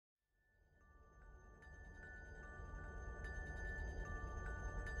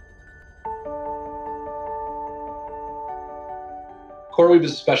CoreWeave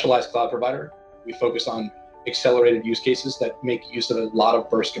is a specialized cloud provider. We focus on accelerated use cases that make use of a lot of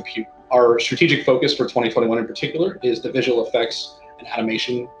burst compute. Our strategic focus for 2021 in particular is the visual effects and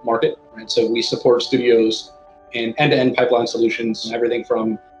animation market. Right? So we support studios in end-to-end pipeline solutions, everything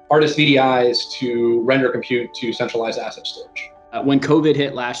from artist VDIs to render compute to centralized asset storage. When COVID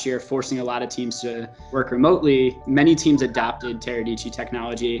hit last year, forcing a lot of teams to work remotely, many teams adopted Teradici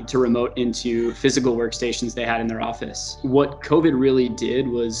technology to remote into physical workstations they had in their office. What COVID really did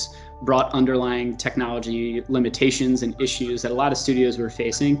was brought underlying technology limitations and issues that a lot of studios were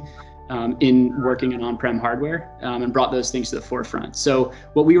facing in working in on-prem hardware and brought those things to the forefront. So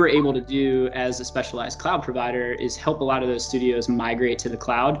what we were able to do as a specialized cloud provider is help a lot of those studios migrate to the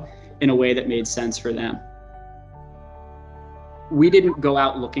cloud in a way that made sense for them. We didn't go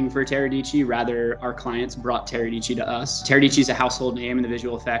out looking for Teradici, rather our clients brought Teradici to us. Teradici is a household name in the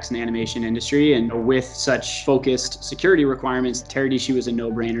visual effects and animation industry, and with such focused security requirements, Teradici was a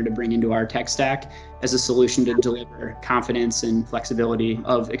no-brainer to bring into our tech stack as a solution to deliver confidence and flexibility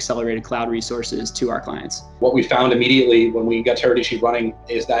of accelerated cloud resources to our clients. What we found immediately when we got Teradici running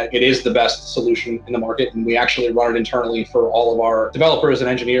is that it is the best solution in the market, and we actually run it internally for all of our developers and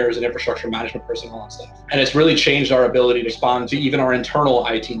engineers and infrastructure management personnel and staff. And it's really changed our ability to respond to even our internal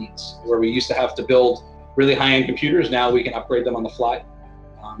IT needs, where we used to have to build really high-end computers. Now we can upgrade them on the fly,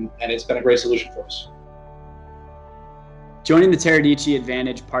 and it's been a great solution for us. Joining the Teradici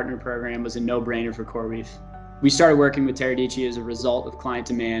Advantage Partner Program was a no-brainer for CoreWeave. We started working with Teradici as a result of client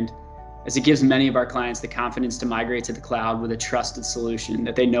demand, as it gives many of our clients the confidence to migrate to the cloud with a trusted solution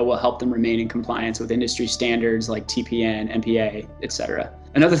that they know will help them remain in compliance with industry standards like TPN, MPA, etc.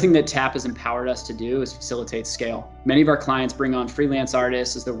 Another thing that TAPP has empowered us to do is facilitate scale. Many of our clients bring on freelance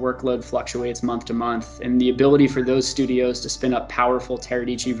artists as their workload fluctuates month to month, and the ability for those studios to spin up powerful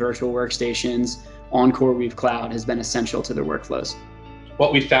Teradici virtual workstations on CoreWeave Cloud has been essential to their workflows.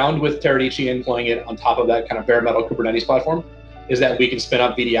 What we found with Teradici and deploying it on top of that kind of bare metal Kubernetes platform is that we can spin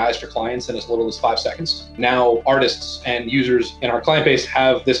up VDIs for clients in as little as 5 seconds. Now, artists and users in our client base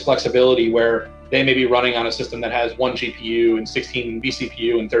have this flexibility where they may be running on a system that has 1 GPU and 16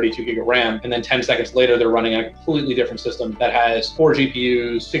 vCPU and 32 gig of RAM, and then 10 seconds later, they're running on a completely different system that has 4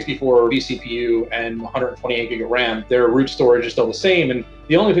 GPUs, 64 vCPU, and 128 gig of RAM. Their root storage is still the same, and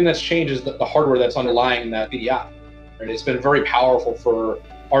the only thing that's changed is the hardware that's underlying that VDI. Right? It's been very powerful for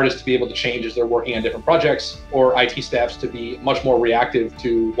artists to be able to change as they're working on different projects, or IT staffs to be much more reactive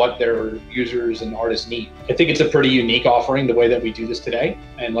to what their users and artists need. I think it's a pretty unique offering the way that we do this today.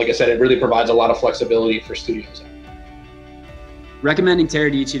 And like I said, it really provides a lot of flexibility for studios. Recommending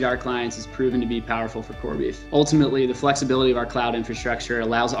Teradici to our clients has proven to be powerful for CoreWeave. Ultimately, the flexibility of our cloud infrastructure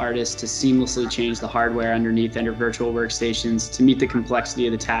allows artists to seamlessly change the hardware underneath their virtual workstations to meet the complexity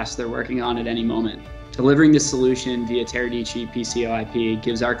of the tasks they're working on at any moment. Delivering this solution via Teradici PCOIP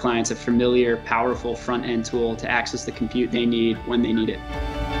gives our clients a familiar, powerful front-end tool to access the compute they need when they need it.